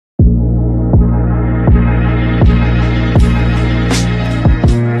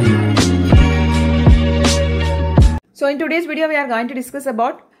today's video we are going to discuss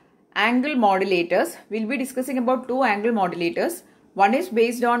about angle modulators. We'll be discussing about two angle modulators. One is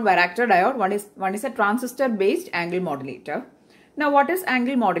based on Varactor diode, one is a transistor based angle modulator. Now what is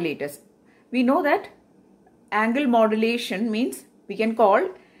angle modulators? We know that angle modulation means we can call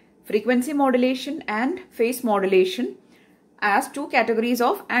frequency modulation and phase modulation as two categories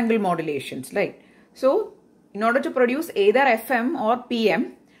of angle modulations, right? So in order to produce either FM or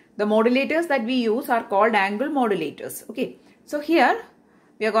PM, the modulators that we use are called angle modulators. Okay, so here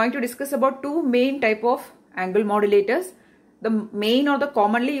we are going to discuss about two main type of angle modulators. The main or the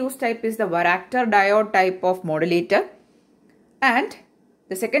commonly used type is the Varactor diode type of modulator, and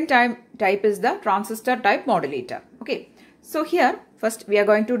the second type is the transistor type modulator. Okay, so here first we are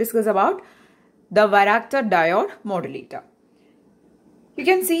going to discuss about the Varactor diode modulator. You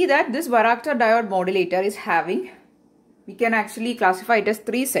can see that this Varactor diode modulator is having, we can actually classify it as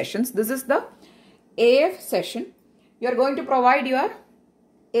three sessions. This is the AF session. You are going to provide your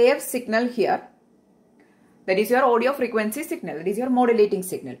AF signal here. That is your audio frequency signal. That is your modulating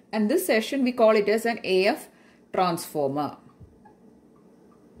signal. And this session we call it as an AF transformer.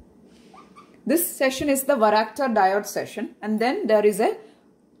 This session is the Varactor diode session. And then there is a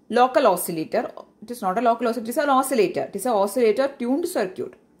local oscillator. It is not a local oscillator, it is an oscillator. It is an oscillator tuned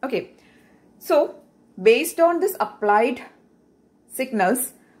circuit. Okay. So based on this applied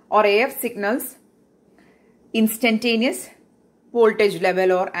signals or AF signals, instantaneous voltage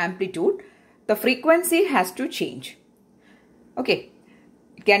level or amplitude, the frequency has to change. Okay,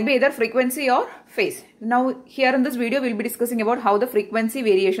 it can be either frequency or phase. Now here in this video we will be discussing about how the frequency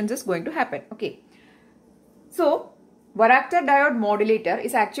variations is going to happen. Okay, so Varactor diode modulator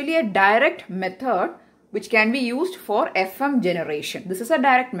is actually a direct method which can be used for FM generation. This is a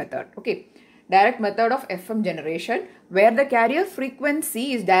direct method. Okay, direct method of FM generation where the carrier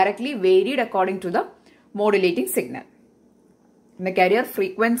frequency is directly varied according to the modulating signal. And the carrier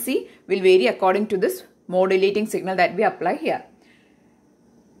frequency will vary according to this modulating signal that we apply here.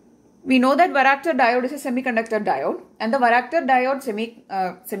 We know that Varactor diode is a semiconductor diode, and the Varactor diode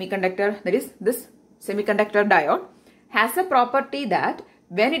semiconductor, that is this semiconductor diode, has a property that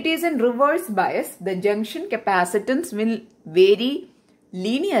when it is in reverse bias, the junction capacitance will vary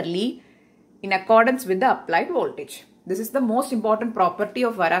linearly in accordance with the applied voltage. This is the most important property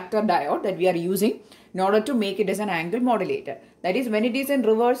of Varactor diode that we are using in order to make it as an angle modulator. That is, when it is in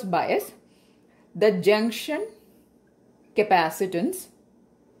reverse bias, the junction capacitance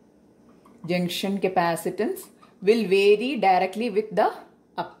will vary directly with the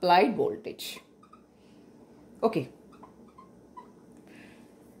applied voltage. Okay.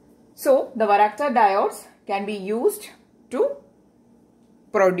 So the Varactor diodes can be used to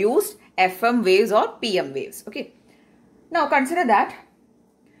produce FM waves or PM waves. Okay. Now consider that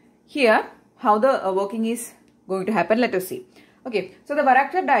here how the working is going to happen. Let us see. Okay, so the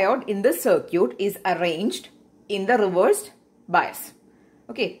Varactor diode in this circuit is arranged in the reversed bias.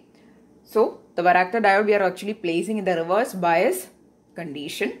 Okay, so the Varactor diode we are actually placing in the reverse bias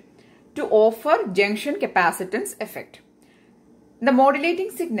condition to offer junction capacitance effect. The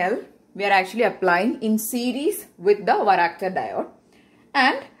modulating signal we are actually applying in series with the Varactor diode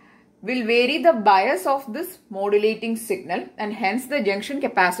and will vary the bias of this modulating signal, and hence the junction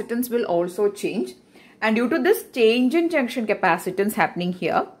capacitance will also change. And due to this change in junction capacitance happening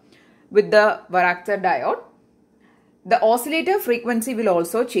here with the Varactor diode, the oscillator frequency will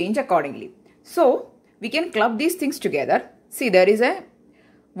also change accordingly. So we can club these things together. See, there is a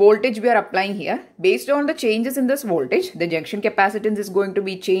voltage we are applying here. Based on the changes in this voltage, the junction capacitance is going to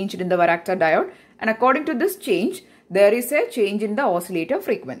be changed in the Varactor diode, and according to this change, there is a change in the oscillator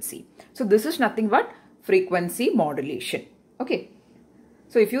frequency. So this is nothing but frequency modulation. Okay.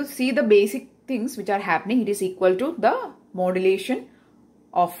 So if you see the basic things which are happening, it is equal to the modulation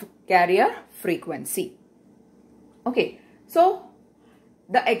of carrier frequency. Okay. So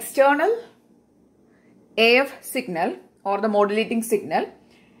the external AF signal or the modulating signal,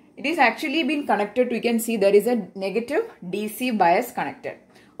 it is actually been connected to, you can see there is a negative DC bias connected,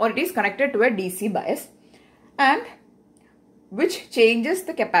 or it is connected to a DC bias, and which changes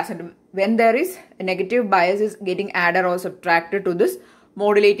the capacitance. When there is a negative bias is getting added or subtracted to this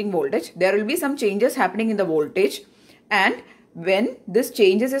modulating voltage, there will be some changes happening in the voltage, and when this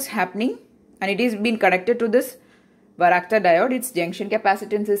changes is happening and it is being connected to this Varactor diode, its junction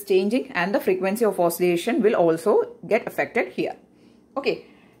capacitance is changing and the frequency of oscillation will also get affected here. Okay.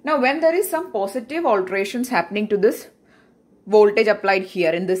 Now when there is some positive alterations happening to this voltage applied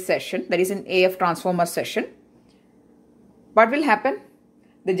here in this session, that is in AF transformer session, what will happen?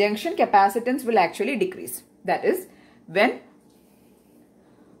 The junction capacitance will actually decrease. That is, when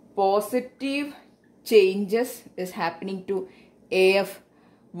positive changes is happening to AF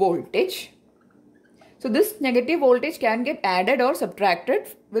voltage. So this negative voltage can get added or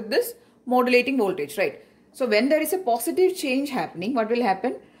subtracted with this modulating voltage, right? So when there is a positive change happening, what will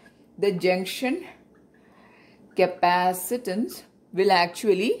happen? The junction capacitance will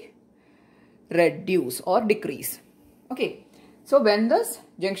actually reduce or decrease. Okay. So when this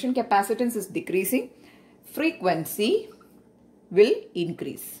junction capacitance is decreasing, frequency will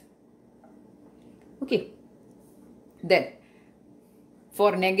increase. Okay. Then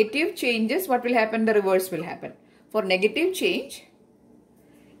for negative changes, what will happen? The reverse will happen. For negative change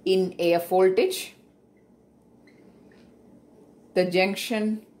in AF voltage, the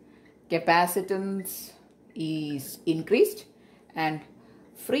junction capacitance is increased and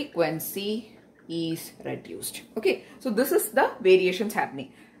frequency is reduced. Okay, so this is the variations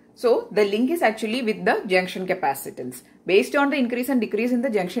happening. So the link is actually with the junction capacitance. Based on the increase and decrease in the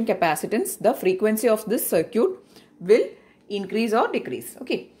junction capacitance, the frequency of this circuit will increase or decrease.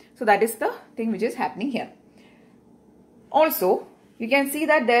 Okay, so that is the thing which is happening here. Also, you can see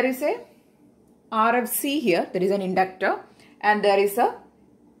that there is a RFC here, there is an inductor, and there is a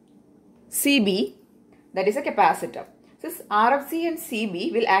CB, that is a capacitor. So this RFC and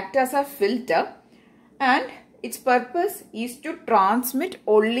CB will act as a filter, and its purpose is to transmit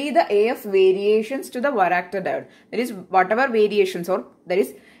only the AF variations to the Varactor diode. That is, whatever variations or there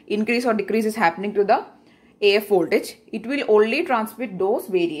is increase or decrease is happening to the AF voltage, it will only transmit those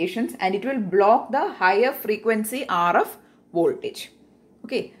variations and it will block the higher frequency RF voltage.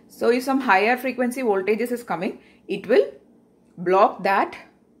 Okay, so if some higher frequency voltages is coming, it will block that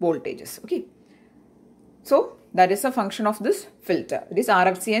voltages. Okay, so that is a function of this filter. It is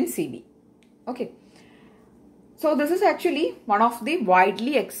RFC and CB. Okay, so this is actually one of the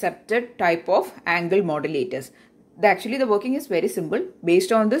widely accepted type of angle modulators. Actually, the working is very simple.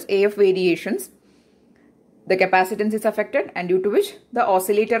 Based on this AF variations, the capacitance is affected, and due to which the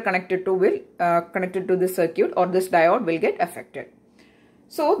oscillator connected to this circuit or this diode will get affected.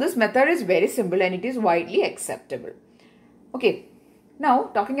 So this method is very simple and it is widely acceptable. Okay, now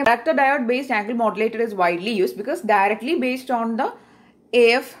talking about Varactor diode based angle modulator is widely used because directly based on the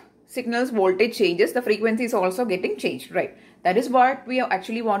AF signals voltage changes, the frequency is also getting changed, right? That is what we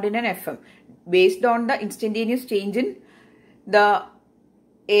actually want in an FM. Based on the instantaneous change in the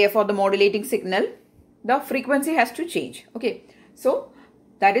AF or the modulating signal, the frequency has to change. Okay, so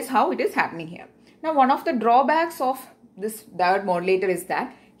that is how it is happening here. Now, one of the drawbacks of this diode modulator is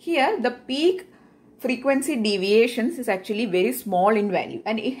that here the peak frequency deviations is actually very small in value,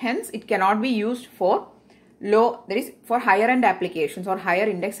 and hence it cannot be used for low, that is for higher end applications or higher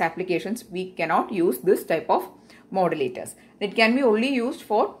index applications. We cannot use this type of modulators. It can be only used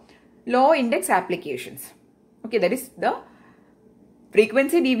for low index applications. Okay, that is the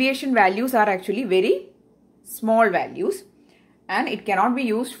frequency deviation values are actually very small values and it cannot be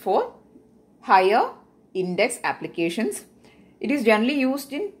used for higher index applications. It is generally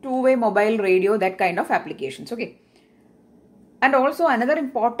used in two-way mobile radio, that kind of applications. Okay, and also another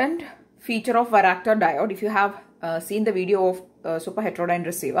important feature of Varactor diode, if you have seen the video of super heterodyne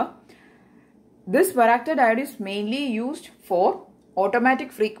receiver, this Varactor diode is mainly used for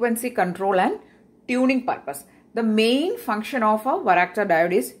automatic frequency control and tuning purpose. The main function of a Varactor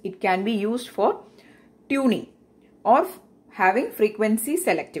diode is it can be used for tuning or having frequency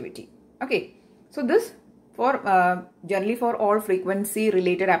selectivity. Okay, so this for generally for all frequency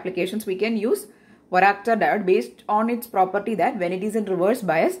related applications we can use Varactor diode based on its property that when it is in reverse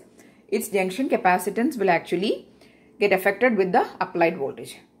bias, its junction capacitance will actually get affected with the applied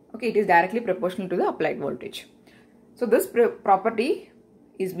voltage. Okay, it is directly proportional to the applied voltage. So this property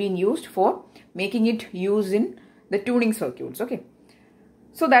is being used for making it used in the tuning circuits. Okay,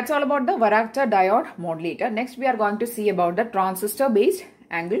 so that's all about the Varactor diode modulator. Next we are going to see about the transistor based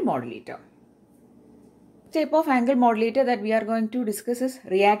angle modulator. Type of angle modulator that we are going to discuss is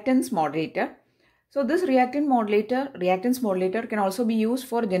reactance modulator. So this reactance modulator can also be used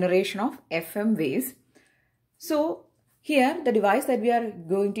for generation of FM waves. So here the device that we are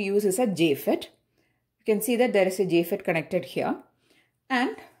going to use is a JFET. You can see that there is a JFET connected here,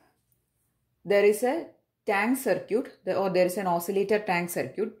 and there is a tank circuit or there is an oscillator tank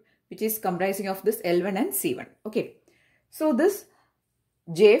circuit which is comprising of this L1 and C1. Okay, so this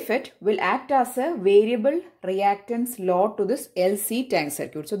JFET will act as a variable reactance load to this LC tank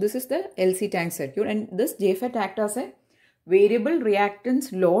circuit. So this is the LC tank circuit, and this JFET acts as a variable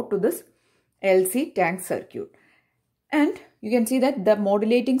reactance load to this LC tank circuit. And you can see that the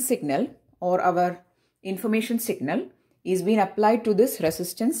modulating signal or our information signal is being applied to this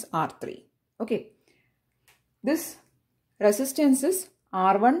resistance R3. Okay, this resistance is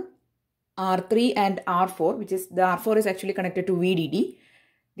R1, R3 and R4, which is the R4 is actually connected to VDD.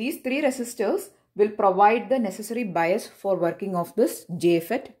 These three resistors will provide the necessary bias for working of this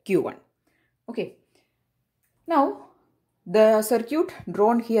JFET Q1. Okay. Now, the circuit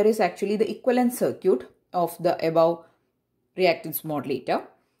drawn here is actually the equivalent circuit of the above reactance modulator.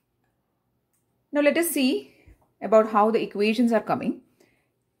 Now, let us see about how the equations are coming.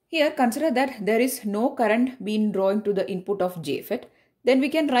 Here, consider that there is no current being drawn to the input of JFET. Then we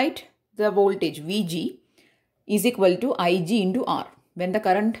can write the voltage VG is equal to IG into R. When the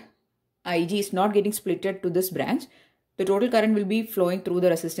current IG is not getting splitted to this branch, the total current will be flowing through the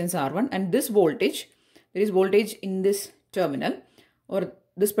resistance R1, and this voltage, there is voltage in this terminal, or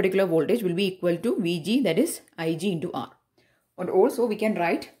this particular voltage will be equal to VG, that is IG into R. And also we can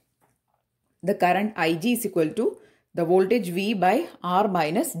write the current IG is equal to the voltage V by R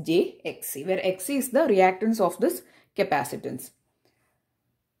minus J XC, where XC is the reactance of this capacitance.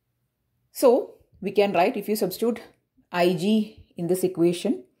 So we can write, if you substitute IG in this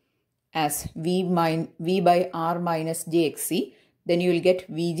equation as V by R minus J XC, then you will get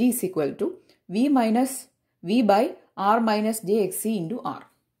VG is equal to V by R minus J XC into R.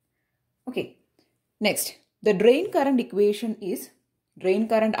 Okay. Next, the drain current equation is drain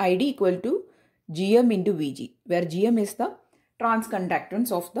current ID equal to GM into VG, where GM is the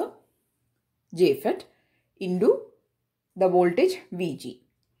transconductance of the JFET into the voltage VG.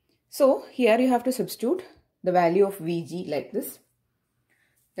 So here you have to substitute the value of VG like this.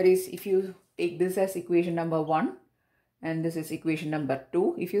 That is, if you take this as equation number 1 and this is equation number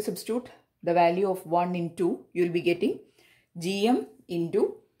 2, if you substitute the value of 1 in 2, you will be getting GM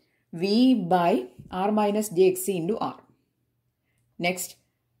into V by R minus JXC into R. Next,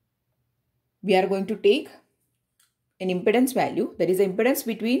 we are going to take an impedance value, that is the impedance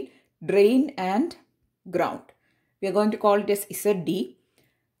between drain and ground. We are going to call it as ZD,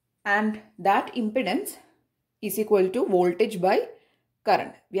 and that impedance is equal to voltage by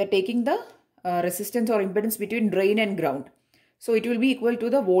current. We are taking the resistance or impedance between drain and ground. So it will be equal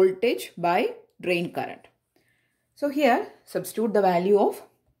to the voltage by drain current. So here substitute the value of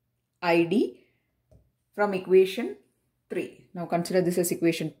ID from equation 3. Now consider this as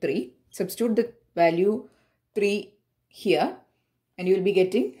equation 3. Substitute the value 3 here and you will be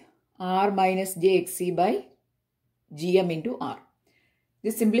getting R minus JXC by GM into R.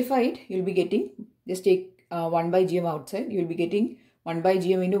 This simplified, you will be getting, just take 1 by GM outside, you will be getting 1 by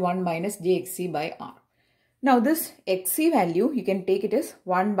GM into 1 minus JXC by R. Now this XC value, you can take it as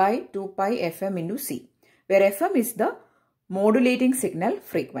 1 by 2 pi FM into C, where FM is the modulating signal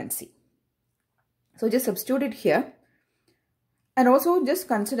frequency. So just substitute it here. And also just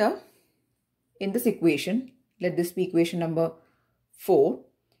consider in this equation, let this be equation number 4.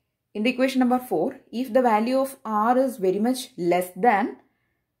 In the equation number 4, if the value of R is very much less than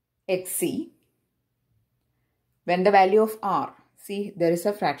XC, when the value of R, see there is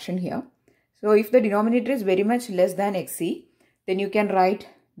a fraction here. So if the denominator is very much less than XC, then you can write,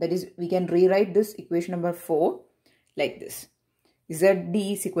 that is, we can rewrite this equation number 4 like this.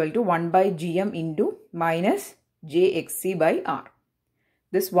 ZD is equal to 1 by GM into minus JXC by R.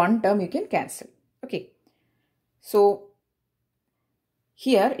 This one term you can cancel. Okay. So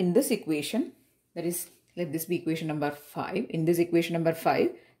here in this equation, that is, let this be equation number 5. In this equation number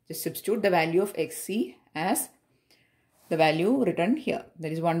 5, just substitute the value of XC as the value written here.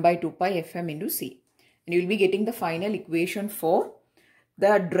 That is 1 by 2 pi FM into C. And you will be getting the final equation for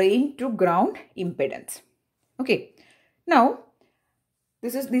the drain to ground impedance. Okay. Now,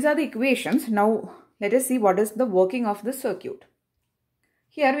 these are the equations. Now, let us see what is the working of the circuit.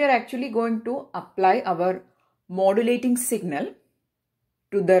 Here we are actually going to apply our modulating signal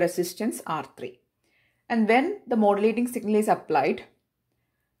to the resistance R3. And when the modulating signal is applied,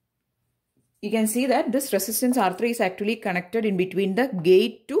 you can see that this resistance R3 is actually connected in between the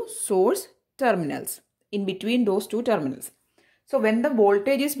gate to source terminals, in between those two terminals. So when the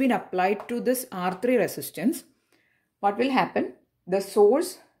voltage is being applied to this R3 resistance, what will happen? The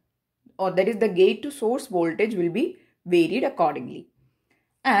source, or that is the gate to source voltage, will be varied accordingly.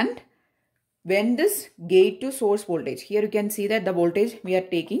 And when this gate to source voltage, here you can see that the voltage we are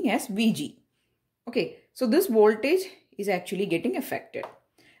taking as VG. Okay, so this voltage is actually getting affected.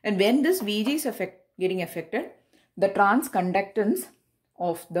 And when this VG is getting affected, the transconductance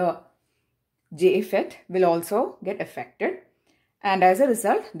of the JFET will also get affected. And as a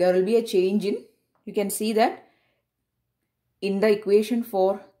result, there will be a change in, you can see that in the equation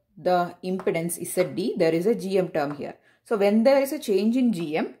for the impedance ZD, there is a GM term here. So when there is a change in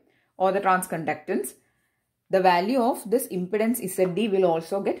GM or the transconductance, the value of this impedance ZD will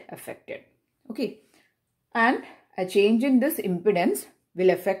also get affected. Okay. And a change in this impedance will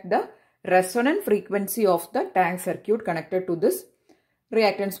affect the resonant frequency of the tank circuit connected to this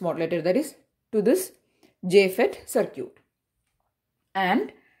reactance modulator, that is to this JFET circuit.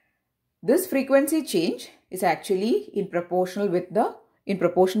 And this frequency change is actually in proportion with the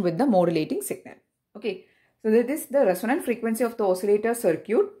modulating signal. Okay, so that is the resonant frequency of the oscillator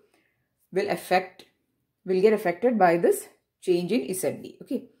circuit will get affected by this change in ZD.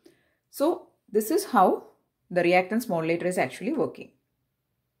 Okay, so this is how the reactance modulator is actually working.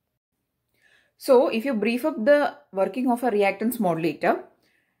 So if you brief up the working of a reactance modulator,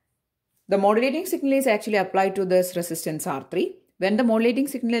 the modulating signal is actually applied to this resistance R3. When the modulating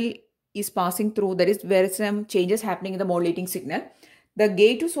signal is passing through, that is where some changes happening in the modulating signal, the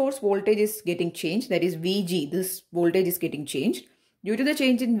gate to source voltage is getting changed, that is VG, this voltage is getting changed. Due to the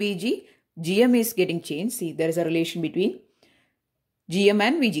change in VG, GM is getting changed. See, there is a relation between GM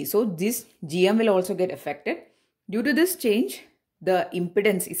and VG. So this GM will also get affected. Due to this change, the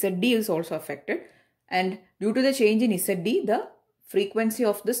impedance ZD is also affected. And due to the change in ZD, the frequency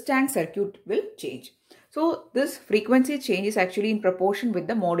of this tank circuit will change. So this frequency change is actually in proportion with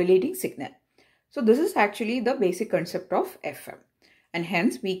the modulating signal. So this is actually the basic concept of FM. And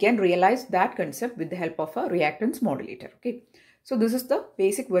hence we can realize that concept with the help of a reactance modulator. Okay. So this is the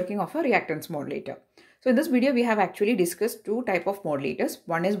basic working of a reactance modulator. So in this video we have actually discussed two types of modulators.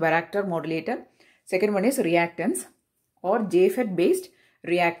 One is Varactor modulator. Second one is reactance or JFET based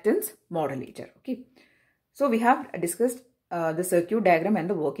reactance modulator. Okay. So we have discussed the circuit diagram and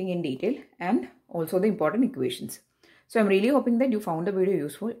the working in detail and also the important equations. So I'm really hoping that you found the video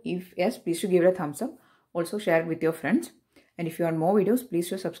useful. If yes, please do give it a thumbs up. Also share it with your friends. And if you want more videos, please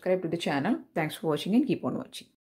do subscribe to the channel. Thanks for watching and keep on watching.